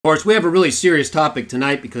Of course, we have a really serious topic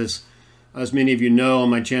tonight because, as many of you know, on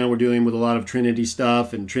my channel, we're dealing with a lot of Trinity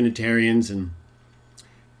stuff and Trinitarians. And,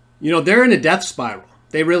 you know, they're in a death spiral.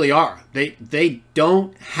 They really are. They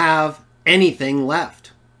don't have anything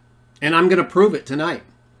left. And I'm going to prove it tonight.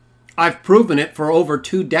 I've proven it for over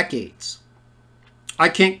 2 decades. I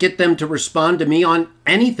can't get them to respond to me on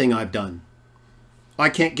anything I've done. I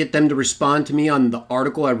can't get them to respond to me on the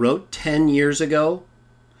article I wrote 10 years ago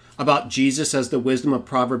about Jesus as the wisdom of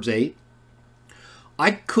Proverbs 8.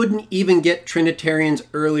 I couldn't even get Trinitarians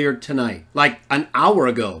earlier tonight, like an hour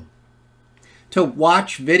ago, to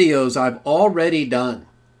watch videos I've already done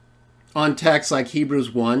on texts like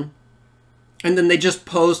Hebrews 1, and then they just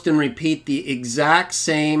post and repeat the exact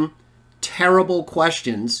same terrible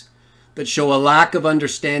questions that show a lack of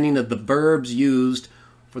understanding of the verbs used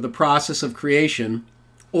for the process of creation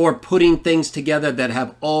or putting things together that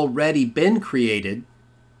have already been created.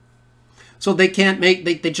 So they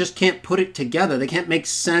just can't put it together. They can't make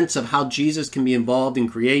sense of how Jesus can be involved in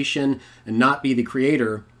creation and not be the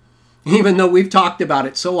creator. Even though we've talked about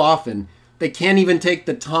it so often, they can't even take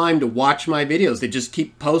the time to watch my videos. They just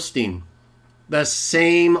keep posting the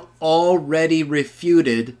same already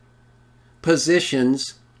refuted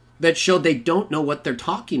positions that show they don't know what they're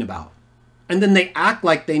talking about. And then they act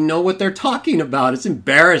like they know what they're talking about. It's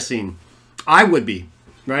embarrassing. I would be,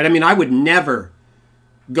 right? I mean, I would never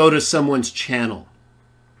go to someone's channel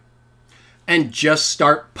and just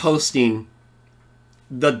start posting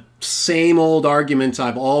the same old arguments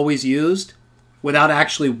I've always used without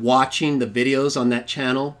actually watching the videos on that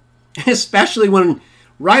channel. Especially when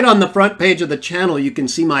right on the front page of the channel you can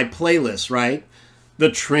see my playlist, right?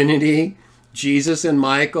 The Trinity, Jesus and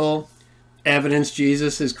Michael, evidence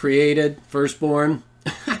Jesus is created, firstborn.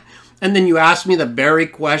 And then you ask me the very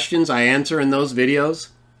questions I answer in those videos.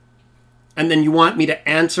 And then you want me to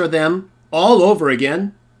answer them all over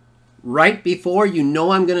again right before you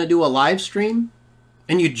know I'm going to do a live stream?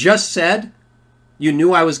 And you just said you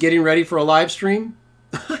knew I was getting ready for a live stream?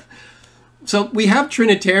 So we have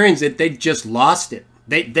Trinitarians that they just lost it.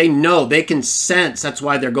 They know, they can sense. That's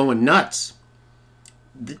why they're going nuts.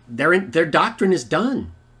 Their doctrine is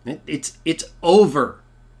done. It's over.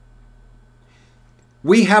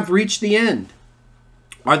 We have reached the end.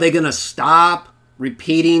 Are they going to stop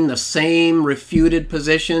repeating the same refuted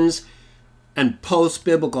positions and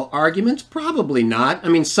post-biblical arguments? Probably not. I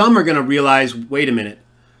mean, some are going to realize, wait a minute,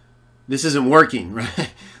 this isn't working,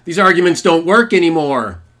 right? These arguments don't work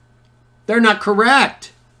anymore. They're not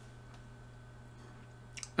correct.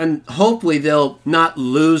 And hopefully they'll not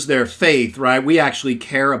lose their faith, right? We actually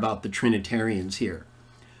care about the Trinitarians here.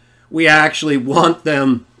 We actually want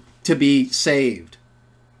them to be saved.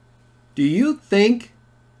 Do you think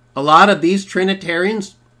a lot of these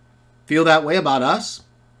Trinitarians feel that way about us?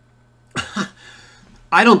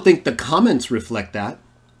 I don't think the comments reflect that.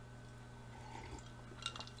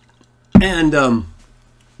 And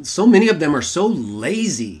so many of them are so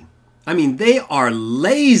lazy. I mean, they are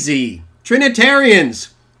lazy.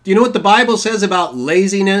 Trinitarians, do you know what the Bible says about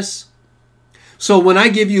laziness? So when I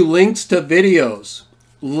give you links to videos,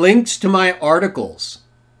 links to my articles,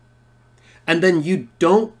 and then you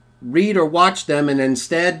don't read or watch them and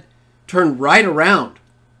instead turn right around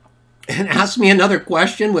and ask me another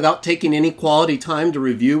question without taking any quality time to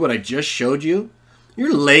review what I just showed you,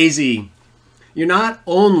 you're lazy. You're not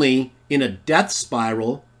only in a death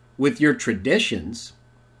spiral with your traditions,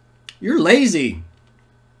 you're lazy.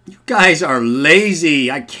 You guys are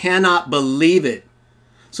lazy. I cannot believe it.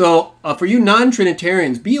 So for you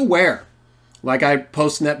non-Trinitarians, be aware. Like I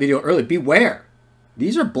posted in that video earlier, beware.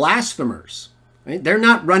 These are blasphemers. Right? They're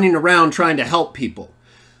not running around trying to help people.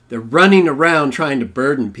 They're running around trying to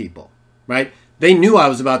burden people, right? They knew I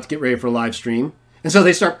was about to get ready for a live stream, and so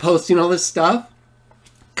they start posting all this stuff.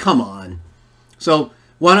 Come on. So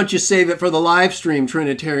why don't you save it for the live stream,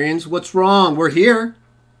 Trinitarians? What's wrong? We're here.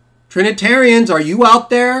 Trinitarians, are you out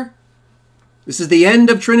there? This is the end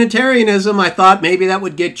of Trinitarianism. I thought maybe that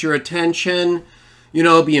would get your attention, you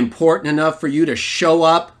know, be important enough for you to show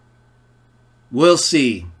up. We'll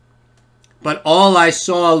see. But all I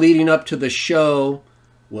saw leading up to the show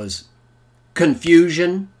was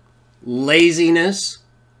confusion, laziness,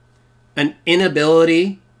 an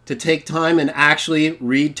inability to take time and actually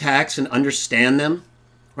read texts and understand them.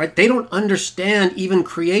 Right? They don't understand even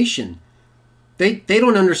creation. They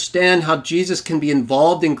don't understand how Jesus can be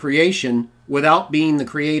involved in creation without being the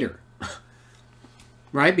creator.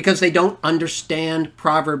 Right? Because they don't understand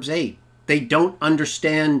Proverbs 8. They don't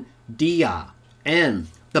understand dia, and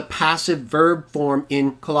the passive verb form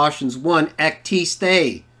in Colossians 1,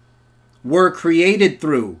 ektiste, were created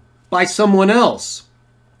through by someone else.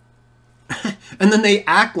 And then they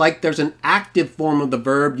act like there's an active form of the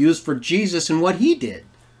verb used for Jesus and what he did.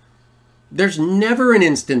 There's never an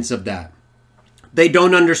instance of that. They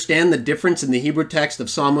don't understand the difference in the Hebrew text of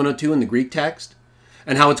Psalm 102 and the Greek text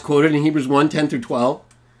and how it's quoted in Hebrews 1, 10 through 12.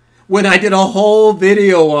 When I did a whole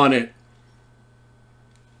video on it,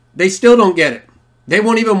 they still don't get it. They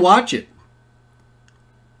won't even watch it.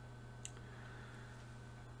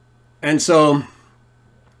 And so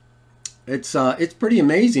it's pretty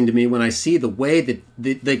amazing to me when I see the way that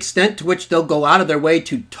the extent to which they'll go out of their way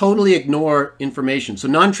to totally ignore information. So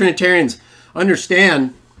non-Trinitarians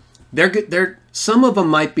understand they're some of them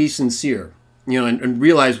might be sincere, and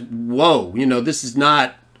realize, whoa, this is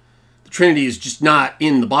not, the Trinity is just not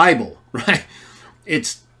in the Bible, right?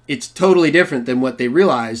 It's totally different than what they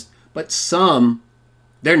realized. But some,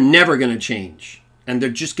 they're never going to change, and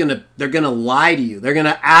they're gonna lie to you. They're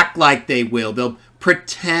gonna act like they will. They'll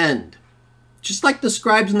pretend. Just like the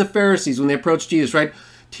scribes and the Pharisees when they approached Jesus, right?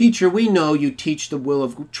 Teacher, we know you teach the will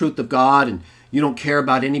of truth of God and you don't care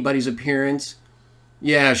about anybody's appearance.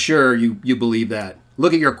 Yeah, sure, you believe that.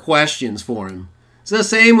 Look at your questions for him. It's the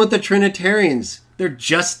same with the Trinitarians. They're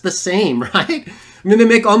just the same, right? I mean, they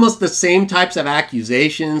make almost the same types of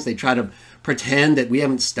accusations. They try to pretend that we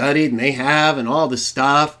haven't studied and they have and all this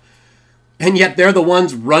stuff. And yet they're the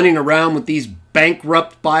ones running around with these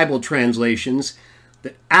bankrupt Bible translations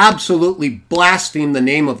that absolutely blaspheme the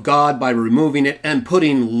name of God by removing it and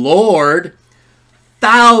putting Lord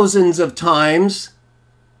thousands of times,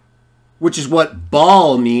 which is what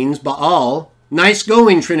Baal means, Baal. Nice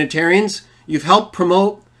going, Trinitarians. You've helped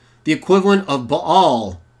promote the equivalent of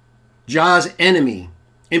Baal, Jah's enemy,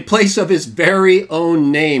 in place of his very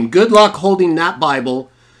own name. Good luck holding that Bible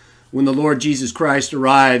when the Lord Jesus Christ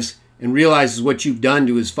arrives and realizes what you've done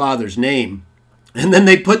to his Father's name. And then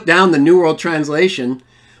they put down the New World Translation,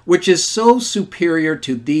 which is so superior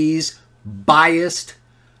to these biased,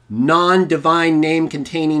 non-divine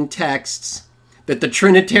name-containing texts that the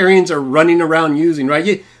Trinitarians are running around using,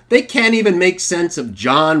 right? They can't even make sense of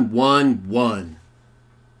John 1:1.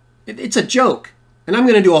 It's a joke. And I'm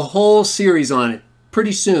going to do a whole series on it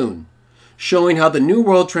pretty soon, showing how the New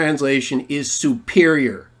World Translation is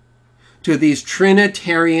superior to these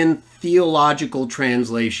Trinitarian theological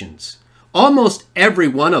translations. Almost every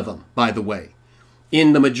one of them, by the way,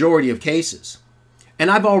 in the majority of cases. And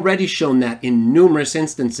I've already shown that in numerous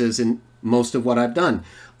instances in most of what I've done.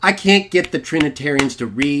 I can't get the Trinitarians to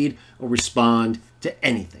read or respond to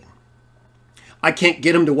anything. I can't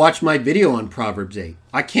get them to watch my video on Proverbs 8.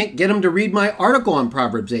 I can't get them to read my article on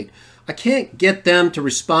Proverbs 8. I can't get them to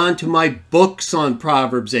respond to my books on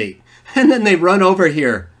Proverbs 8. And then they run over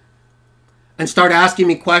here and start asking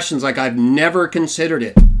me questions like I've never considered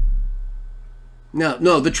it.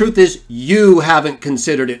 No, the truth is you haven't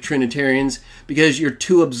considered it, Trinitarians, because you're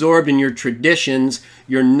too absorbed in your traditions,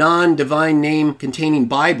 your non-divine name-containing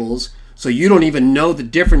Bibles, so you don't even know the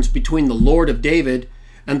difference between the Lord of David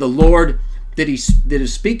and the Lord that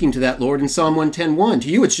is speaking to that Lord in Psalm 110:1. To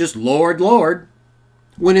you, it's just Lord, Lord,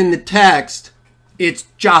 when in the text, it's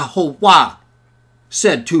Jehovah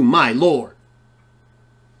said to my Lord,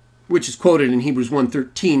 which is quoted in Hebrews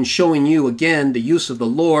 1:13, showing you again the use of the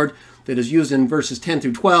Lord that is used in verses 10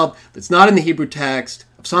 through 12, that's not in the Hebrew text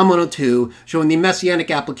of Psalm 102, showing the messianic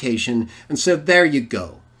application. And so there you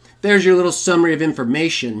go. There's your little summary of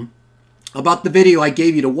information about the video I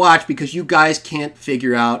gave you to watch, because you guys can't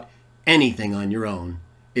figure out anything on your own,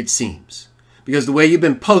 it seems. Because the way you've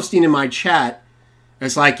been posting in my chat,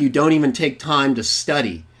 it's like you don't even take time to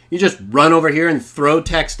study. You just run over here and throw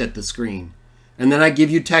text at the screen. And then I give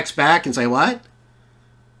you text back and say, what?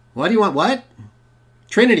 What do you want? What?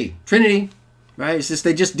 Trinity, right? It's just,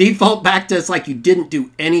 they just default back to, it's like you didn't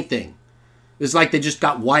do anything. It's like they just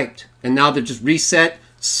got wiped. And now they're just reset,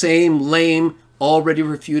 same lame, already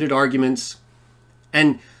refuted arguments.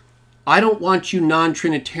 And I don't want you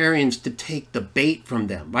non-Trinitarians to take the bait from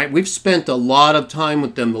them, right? We've spent a lot of time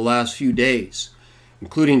with them the last few days,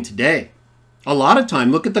 including today. A lot of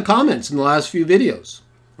time. Look at the comments in the last few videos,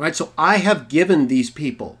 right? So I have given these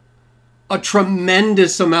people a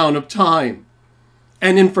tremendous amount of time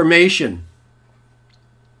and information.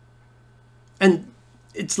 And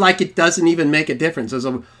it's like it doesn't even make a difference. As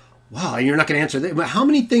a, wow, you're not going to answer that. How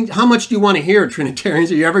many things, how much do you want to hear,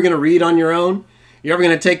 Trinitarians? Are you ever going to read on your own? You're ever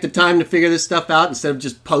going to take the time to figure this stuff out instead of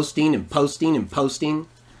just posting and posting and posting?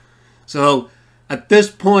 So at this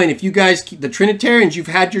point, if you guys keep, the Trinitarians, you've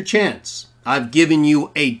had your chance. I've given you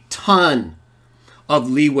a ton of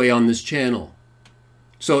leeway on this channel.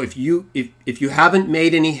 So if you haven't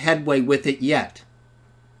made any headway with it yet,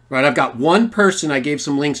 right? I've got one person I gave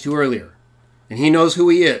some links to earlier, and he knows who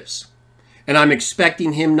he is. And I'm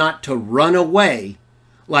expecting him not to run away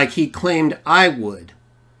like he claimed I would.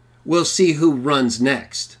 We'll see who runs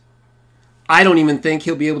next. I don't even think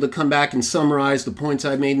he'll be able to come back and summarize the points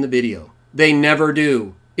I made in the video. They never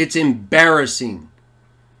do. It's embarrassing.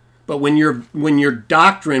 But when your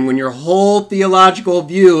doctrine, when your whole theological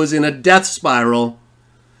view is in a death spiral,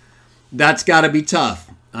 that's got to be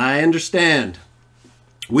tough. I understand.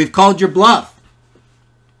 We've called your bluff.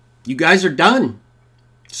 You guys are done.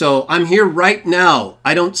 So I'm here right now.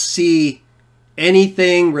 I don't see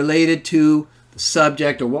anything related to the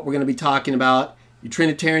subject or what we're going to be talking about. You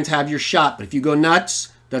Trinitarians have your shot, but if you go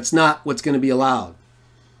nuts, that's not what's going to be allowed.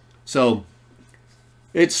 So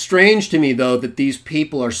it's strange to me, though, that these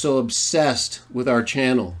people are so obsessed with our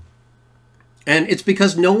channel. And it's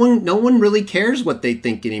because no one really cares what they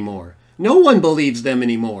think anymore. No one believes them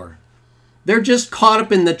anymore. They're just caught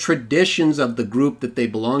up in the traditions of the group that they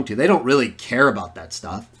belong to. They don't really care about that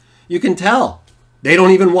stuff. You can tell. They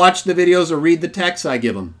don't even watch the videos or read the texts I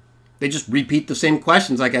give them. They just repeat the same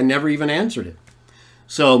questions like I never even answered it.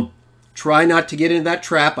 So try not to get into that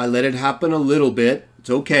trap. I let it happen a little bit. It's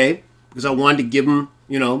okay, because I wanted to give them,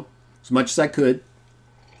 as much as I could.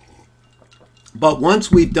 But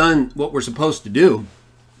once we've done what we're supposed to do,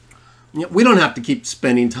 we don't have to keep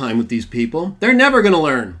spending time with these people. They're never going to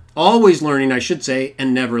learn. Always learning, I should say,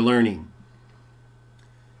 and never learning.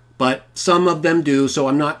 But some of them do, so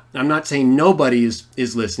I'm not saying nobody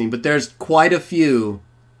is listening, but there's quite a few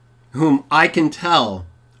whom I can tell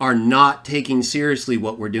are not taking seriously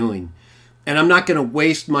what we're doing. And I'm not going to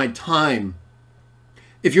waste my time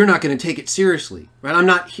if you're not going to take it seriously, right?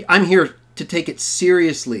 I'm here to take it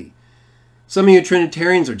seriously. Some of you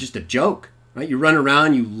Trinitarians are just a joke, right? You run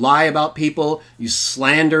around, you lie about people, you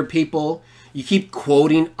slander people, you keep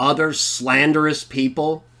quoting other slanderous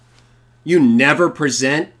people. You never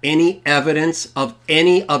present any evidence of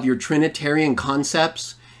any of your Trinitarian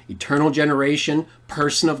concepts, eternal generation,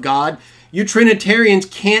 person of God. You Trinitarians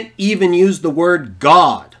can't even use the word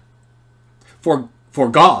God for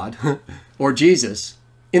God or Jesus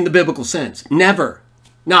in the biblical sense. Never.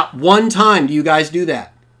 Not one time do you guys do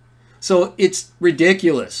that. So it's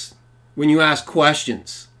ridiculous when you ask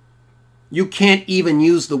questions. You can't even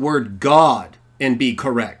use the word God and be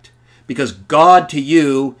correct, because God to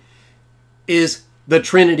you is the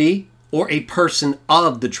Trinity or a person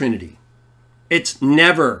of the Trinity. It's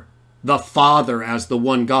never the Father as the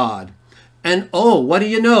one God. And oh, what do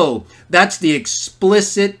you know? That's the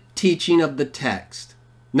explicit teaching of the text.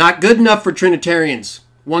 Not good enough for Trinitarians.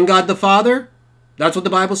 One God the Father, that's what the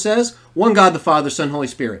Bible says. One God the Father, Son, Holy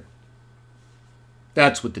Spirit.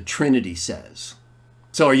 That's what the Trinity says.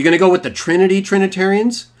 So are you going to go with the Trinity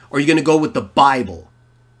Trinitarians, or are you going to go with the Bible?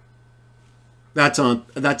 That's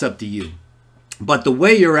up to you. But the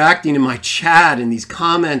way you're acting in my chat and these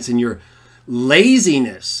comments and your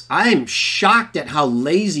laziness, I'm shocked at how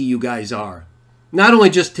lazy you guys are. Not only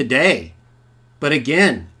just today, but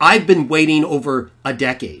again, I've been waiting over a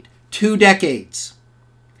decade, 2 decades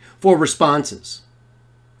for responses.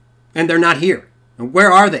 And they're not here. And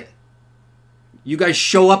where are they? You guys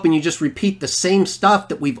show up and you just repeat the same stuff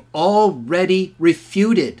that we've already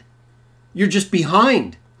refuted. You're just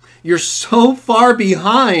behind. You're so far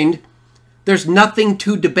behind, there's nothing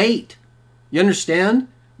to debate. You understand?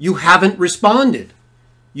 You haven't responded.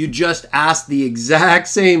 You just asked the exact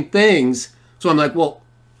same things. So I'm like, well,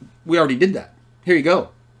 we already did that. Here you go.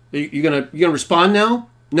 You gonna respond now?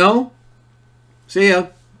 No? See ya.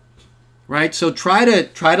 Right? So try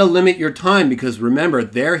to limit your time, because remember,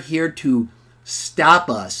 they're here to stop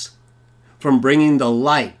us from bringing the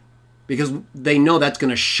light, because they know that's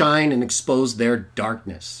going to shine and expose their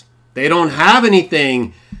darkness. They don't have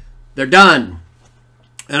anything. They're done.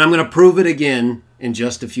 And I'm going to prove it again in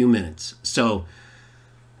just a few minutes. So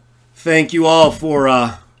thank you all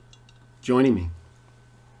for joining me.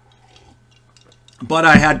 But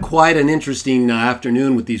I had quite an interesting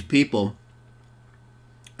afternoon with these people.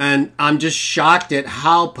 And I'm just shocked at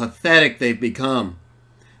how pathetic they've become.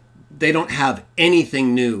 They don't have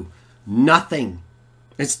anything new. Nothing.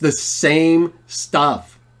 It's the same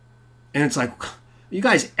stuff. And it's like, are you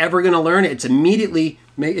guys ever going to learn it? It immediately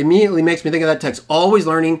makes me think of that text. Always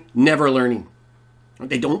learning, never learning.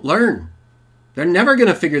 They don't learn. They're never going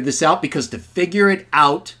to figure this out, because to figure it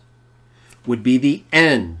out would be the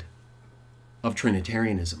end of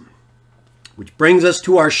Trinitarianism. Which brings us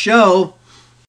to our show.